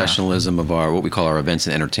the professionalism of our, what we call our events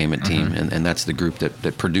and entertainment team, and that's the group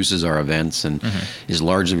that produces our events and is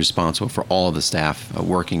largely responsible for all of the staff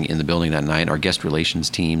working in the building that night. Our guest relations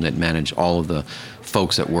team that manage all of the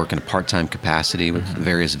folks that work in a part-time capacity with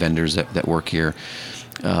various vendors that work here.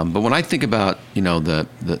 But when I think about, you know,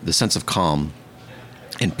 the sense of calm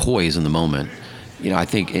and poise in the moment, you know, I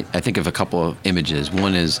think of a couple of images.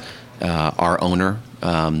 One is our owner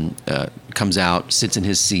comes out, sits in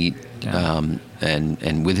his seat,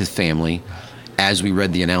 and with his family, as we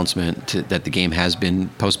read the announcement that the game has been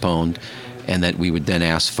postponed, and that we would then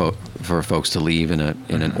ask for folks to leave in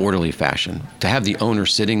an orderly fashion. To have the owner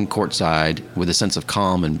sitting courtside with a sense of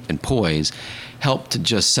calm and poise helped to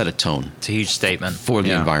just set a tone. It's a huge statement for the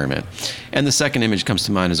environment. And the second image comes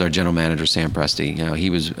to mind is our general manager, Sam Presti. You know, he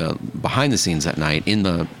was behind the scenes that night in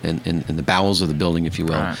the bowels of the building, if you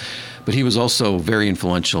will. Right. But he was also very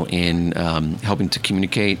influential in helping to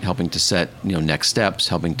communicate, helping to set, you know, next steps,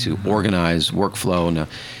 helping to organize workflow,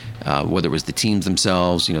 and whether it was the teams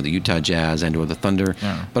themselves, you know, the Utah Jazz and or the Thunder,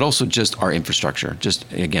 but also just our infrastructure.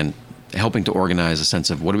 Just, again, helping to organize a sense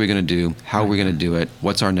of what are we going to do, how are we going to do it,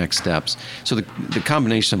 what's our next steps. So the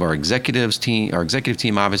combination of our executive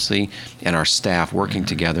team obviously, and our staff working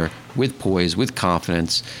together with poise, with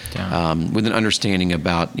confidence, with an understanding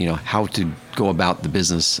about, you know, how to go about the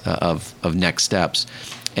business of next steps,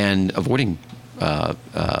 and avoiding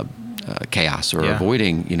chaos or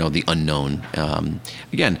avoiding, you know, the unknown.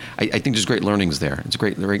 Again, I think there's great learnings there. It's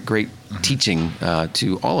great teaching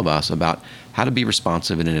to all of us about how to be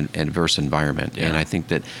responsive in an adverse environment. And I think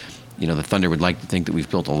that, you know, the Thunder would like to think that we've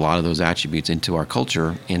built a lot of those attributes into our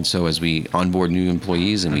culture. And so as we onboard new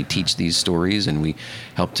employees and we teach these stories and we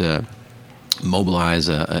help to mobilize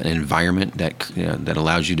an environment that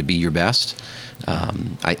allows you to be your best,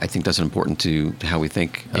 I think that's important to how we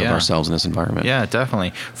think of ourselves in this environment. Yeah, definitely.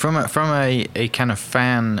 From a kind of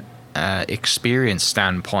fan experience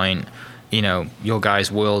standpoint, you know, your guys'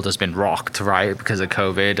 world has been rocked, right, because of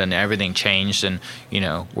COVID, and everything changed. And, you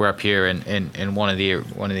know, we're up here in one of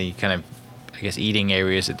the kind of, I guess, eating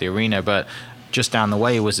areas at the arena, but just down the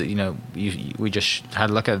way was, you know, we just had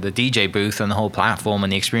a look at the DJ booth and the whole platform,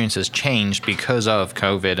 and the experience has changed because of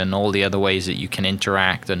COVID and all the other ways that you can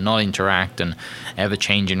interact and not interact and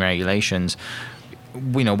ever-changing regulations.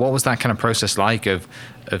 You know, what was that kind of process like of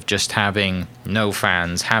just having no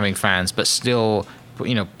fans, having fans, but still,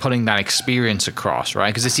 you know, putting that experience across, right?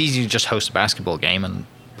 Because it's easy to just host a basketball game and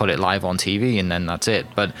put it live on TV and then that's it.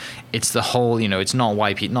 But it's the whole, you know, it's not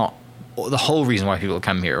the whole reason why people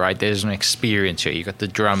come here, right? There's an experience here. You got the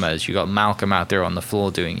drummers, you got Malcolm out there on the floor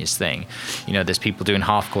doing his thing. You know, there's people doing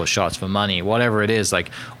half-court shots for money, whatever it is. Like,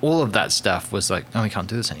 all of that stuff was like, no, we can't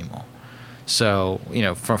do this anymore. So, you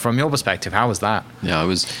know, from your perspective, how was that? Yeah, it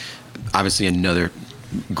was obviously another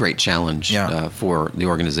great challenge for the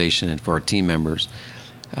organization and for our team members.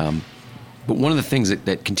 But one of the things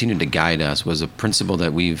that continued to guide us was a principle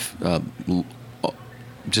that we've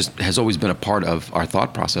just has always been a part of our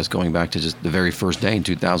thought process going back to just the very first day in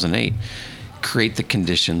 2008. Create the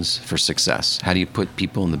conditions for success. How do you put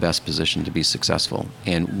people in the best position to be successful?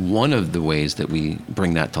 And one of the ways that we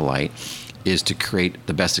bring that to light is to create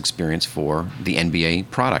the best experience for the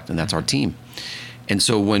NBA product, and that's our team. And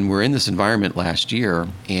so when we're in this environment last year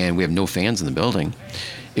and we have no fans in the building,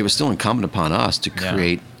 it was still incumbent upon us to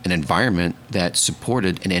create an environment that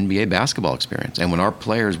supported an NBA basketball experience. And when our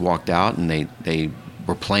players walked out and they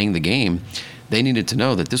were playing the game, they needed to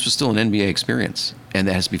know that this was still an NBA experience and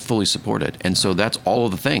that has to be fully supported. And so that's all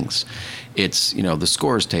of the things. It's, you know, the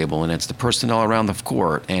scores table, and it's the personnel around the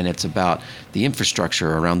court, and it's about the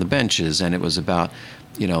infrastructure around the benches, and it was about,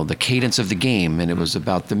 you know, the cadence of the game, and it was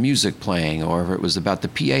about the music playing, or it was about the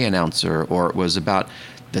PA announcer, or it was about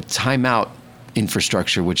the timeout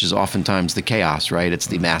infrastructure, which is oftentimes the chaos, right? It's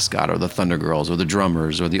the mascot or the Thunder Girls or the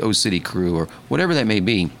drummers or the O-City crew or whatever that may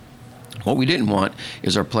be. What we didn't want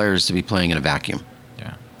is our players to be playing in a vacuum.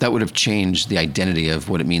 that would have changed the identity of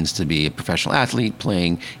what it means to be a professional athlete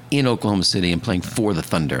playing in Oklahoma City and playing for the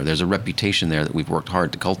Thunder. There's a reputation there that we've worked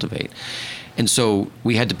hard to cultivate. And so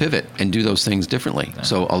we had to pivot and do those things differently.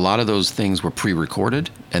 So a lot of those things were pre-recorded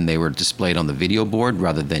and they were displayed on the video board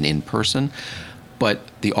rather than in person. But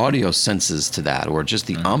the audio senses to that, or just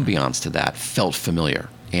the ambiance to that, felt familiar.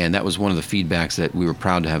 And that was one of the feedbacks that we were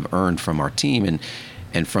proud to have earned from our team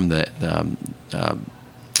and from the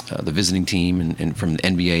visiting team and from the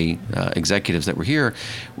NBA executives that were here,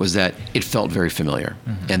 was that it felt very familiar.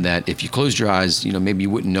 And that if you closed your eyes, maybe you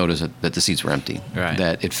wouldn't notice that the seats were empty. Right.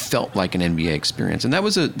 That it felt like an NBA experience. And that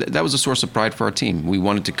was a source of pride for our team. We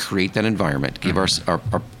wanted to create that environment, give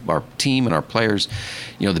our team and our players,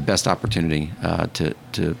 the best opportunity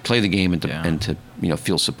to play the game and to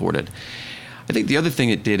feel supported. I think the other thing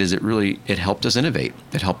it did is it helped us innovate.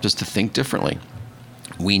 It helped us to think differently.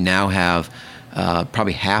 We now have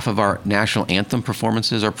probably half of our national anthem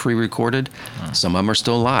performances are pre-recorded. Some of them are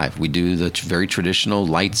still live. We do the very traditional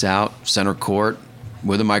lights out, center court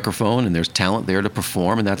with a microphone, and there's talent there to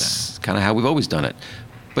perform, and that's kind of how we've always done it.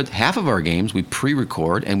 But half of our games we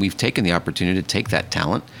pre-record, and we've taken the opportunity to take that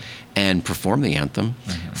talent and perform the anthem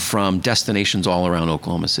from destinations all around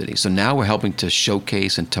Oklahoma City. So now we're helping to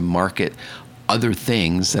showcase and to market other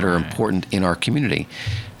things that are important in our community.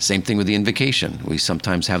 Same thing with the invocation. We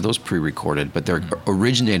sometimes have those pre-recorded, but they're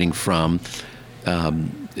originating from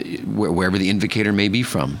wherever the invocator may be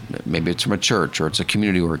from. Maybe it's from a church or it's a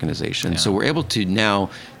community organization. So we're able to now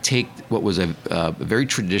take what was a very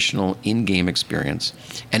traditional in-game experience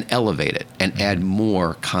and elevate it and add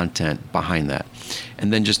more content behind that.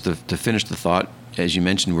 And then just to finish the thought, as you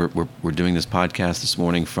mentioned, we're doing this podcast this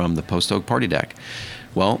morning from the Post Oak Party Deck.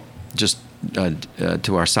 Well, just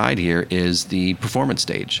to our side here is the performance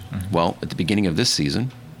stage. Well, at the beginning of this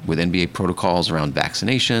season, with NBA protocols around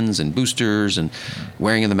vaccinations and boosters and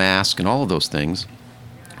wearing of the mask and all of those things,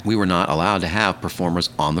 we were not allowed to have performers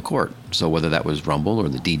on the court. So whether that was Rumble or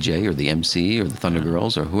the DJ or the MC or the Thunder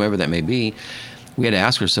Girls or whoever that may be, we had to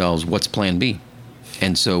ask ourselves, what's plan B?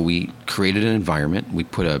 And so we created an environment. We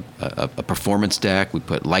put a performance deck. We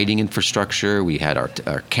put lighting infrastructure. We had our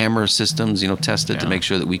camera systems, tested to make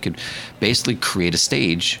sure that we could basically create a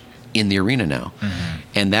stage in the arena now.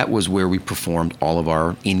 And that was where we performed all of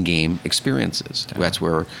our in-game experiences. That's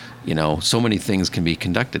where, so many things can be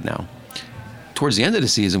conducted now. Towards the end of the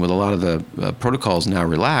season, with a lot of the protocols now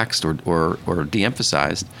relaxed or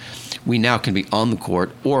de-emphasized, we now can be on the court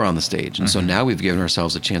or on the stage. And so now we've given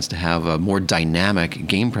ourselves a chance to have a more dynamic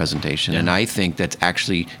game presentation. And I think that's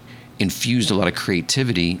actually infused a lot of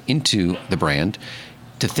creativity into the brand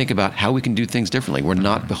to think about how we can do things differently. We're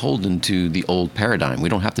not beholden to the old paradigm. We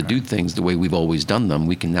don't have to do things the way we've always done them.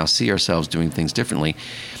 We can now see ourselves doing things differently.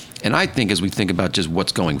 And I think as we think about just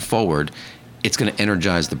what's going forward, it's going to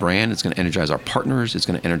energize the brand. It's going to energize our partners. It's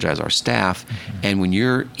going to energize our staff. And when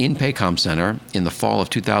you're in Paycom Center in the fall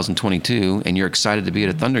of 2022 and you're excited to be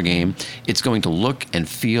at a Thunder game, it's going to look and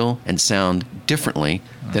feel and sound differently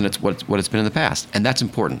than what it's been in the past. And that's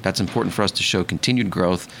important. That's important for us to show continued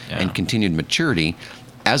growth and continued maturity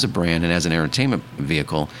as a brand and as an entertainment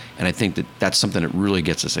vehicle. And I think that's something that really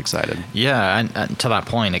gets us excited. Yeah, and to that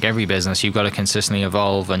point, like every business, you've got to consistently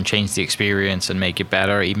evolve and change the experience and make it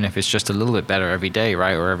better, even if it's just a little bit better every day,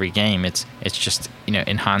 right? Or every game. It's just,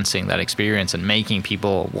 enhancing that experience and making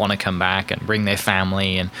people want to come back and bring their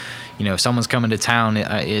family. And, if someone's coming to town,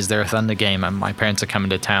 is there a Thunder game? And my parents are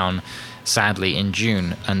coming to town, sadly, in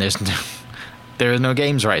June, and there are no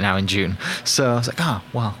games right now in June. So I was like, oh,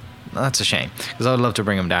 well, that's a shame, because I would love to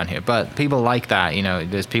bring them down here. But people like that,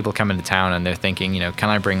 there's people coming to town and they're thinking, can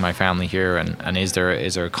I bring my family here? And is there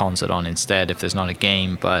a concert on instead if there's not a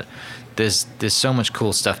game? But there's so much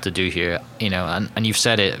cool stuff to do here, and you've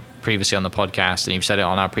said it previously on the podcast, and you've said it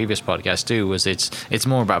on our previous podcast too, was it's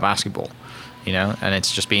more about basketball, and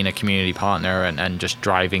it's just being a community partner and just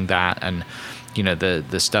driving that, and,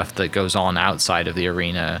 the stuff that goes on outside of the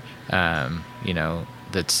arena,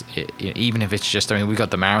 that's even if it's just, we've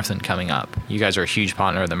got the marathon coming up. You guys are a huge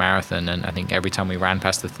partner of the marathon, and I think every time we ran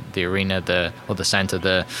past the arena, the center,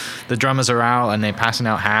 the drummers are out and they're passing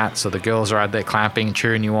out hats, so the girls are out there clapping,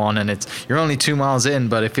 cheering you on, and you're only 2 miles in,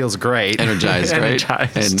 but it feels great. Energized,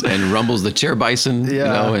 right? And Rumble's the chair bison,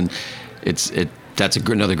 and that's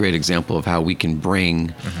another great example of how we can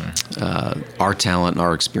bring our talent and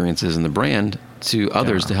our experiences in the brand to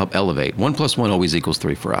others to help elevate. 1 + 1 always equals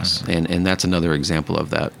 3 for us, and that's another example of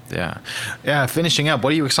that. Yeah. Finishing up,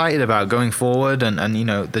 what are you excited about going forward? And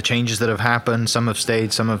the changes that have happened. Some have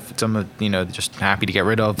stayed. Some have just happy to get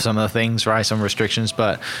rid of some of the things, right? Some restrictions.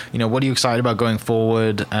 But what are you excited about going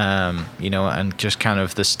forward? And just kind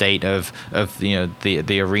of the state of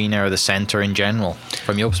the arena or the center in general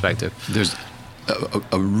from your perspective. There's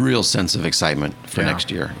a real sense of excitement for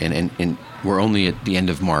next year, and we're only at the end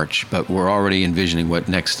of March, but we're already envisioning what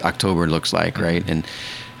next October looks like, right? And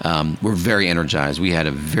we're very energized. We had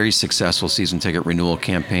a very successful season ticket renewal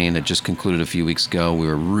campaign that just concluded a few weeks ago. We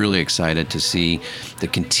were really excited to see the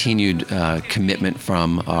continued commitment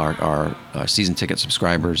from our season ticket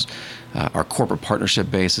subscribers. Our corporate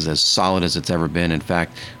partnership base is as solid as it's ever been. In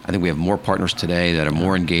fact, I think we have more partners today that are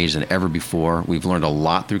more engaged than ever before. We've learned a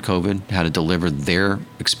lot through COVID, how to deliver their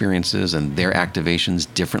experiences and their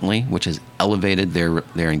activations differently, which has elevated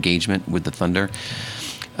their engagement with the Thunder.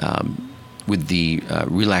 With the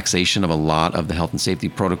relaxation of a lot of the health and safety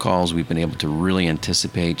protocols, we've been able to really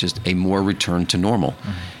anticipate just a more return to normal.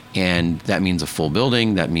 And that means a full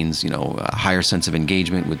building. That means, a higher sense of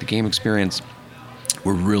engagement with the game experience.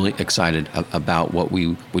 We're really excited about what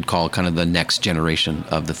we would call kind of the next generation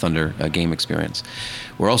of the Thunder game experience.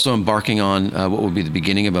 We're also embarking on what will be the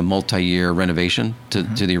beginning of a multi-year renovation to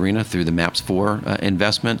the arena through the MAPS 4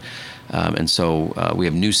 investment. And so we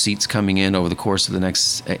have new seats coming in over the course of the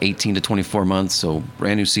next 18 to 24 months. So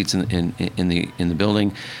brand new seats in the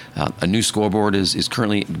building. A new scoreboard is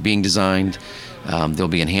currently being designed. There'll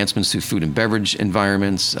be enhancements to food and beverage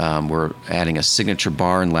environments. We're adding a signature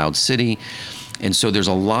bar in Loud City. And so there's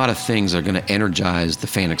a lot of things that are going to energize the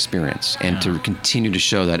fan experience and to continue to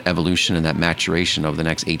show that evolution and that maturation over the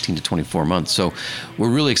next 18 to 24 months. So we're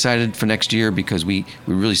really excited for next year because we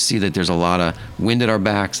really see that there's a lot of wind at our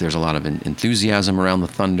backs. There's a lot of enthusiasm around the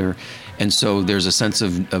Thunder. And so there's a sense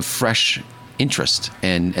of fresh interest,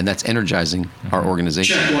 and that's energizing our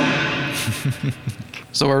organization.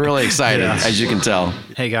 So we're really excited, as you can tell.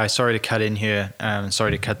 Hey guys, sorry to cut in here. Sorry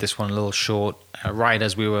to cut this one a little short. Right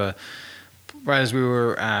as we were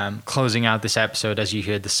closing out this episode, as you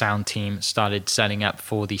heard, the sound team started setting up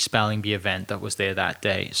for the spelling bee event that was there that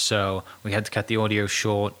day. So we had to cut the audio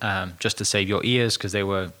short just to save your ears, because they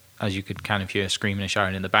were, as you could kind of hear, screaming and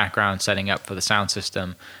shouting in the background, setting up for the sound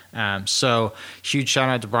system. So huge shout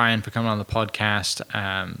out to Brian for coming on the podcast.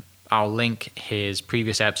 I'll link his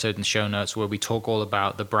previous episode in the show notes where we talk all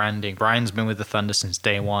about the branding. Brian's been with the Thunder since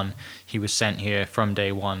day one. He was sent here from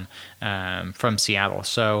day one from Seattle.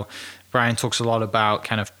 So Brian talks a lot about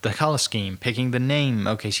kind of the color scheme, picking the name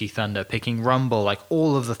OKC Thunder, picking Rumble, like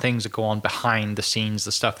all of the things that go on behind the scenes,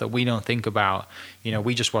 the stuff that we don't think about.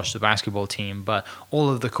 We just watch the basketball team, but all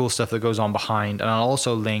of the cool stuff that goes on behind. And I'll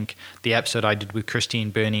also link the episode I did with Christine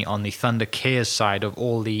Burney on the Thunder Cares side of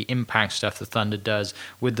all the impact stuff the Thunder does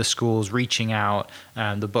with the schools, reaching out,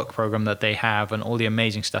 the book program that they have, and all the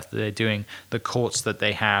amazing stuff that they're doing, the courts that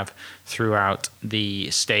they have throughout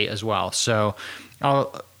the state as well. So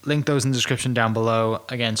I'll link those in the description down below.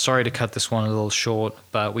 Again, sorry to cut this one a little short,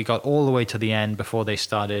 but we got all the way to the end before they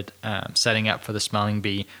started setting up for the spelling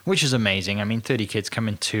bee, which is amazing. I mean, 30 kids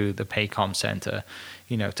coming to the Paycom Center,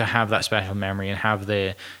 to have that special memory and have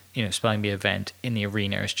the, spelling bee event in the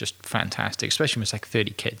arena is just fantastic, especially when it's like 30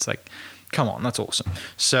 kids. Like, come on, that's awesome.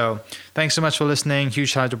 So thanks so much for listening. Huge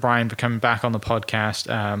shout out to Brian for coming back on the podcast.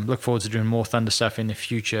 Look forward to doing more Thunder stuff in the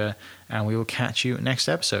future, and we will catch you next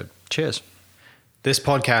episode. Cheers. This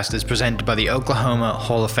podcast is presented by the Oklahoma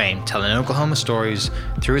Hall of Fame, telling Oklahoma stories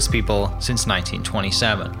through its people since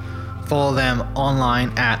 1927. Follow them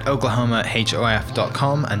online at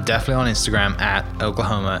oklahomahof.com and definitely on Instagram at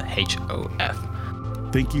oklahomahof.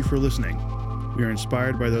 Thank you for listening. We are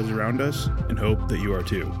inspired by those around us and hope that you are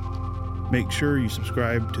too. Make sure you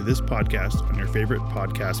subscribe to this podcast on your favorite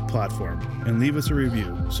podcast platform and leave us a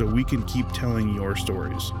review so we can keep telling your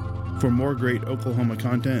stories. For more great Oklahoma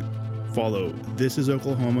content, follow This Is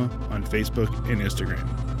Oklahoma on Facebook and Instagram.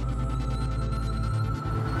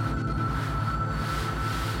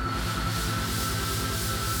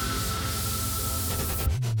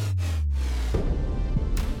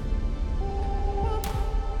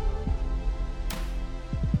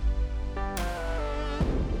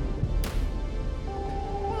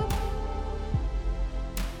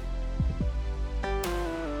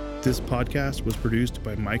 This podcast was produced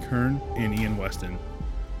by Mike Hearn and Ian Weston.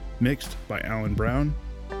 Mixed by Alan Brown,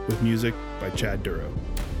 with music by Chad Duro.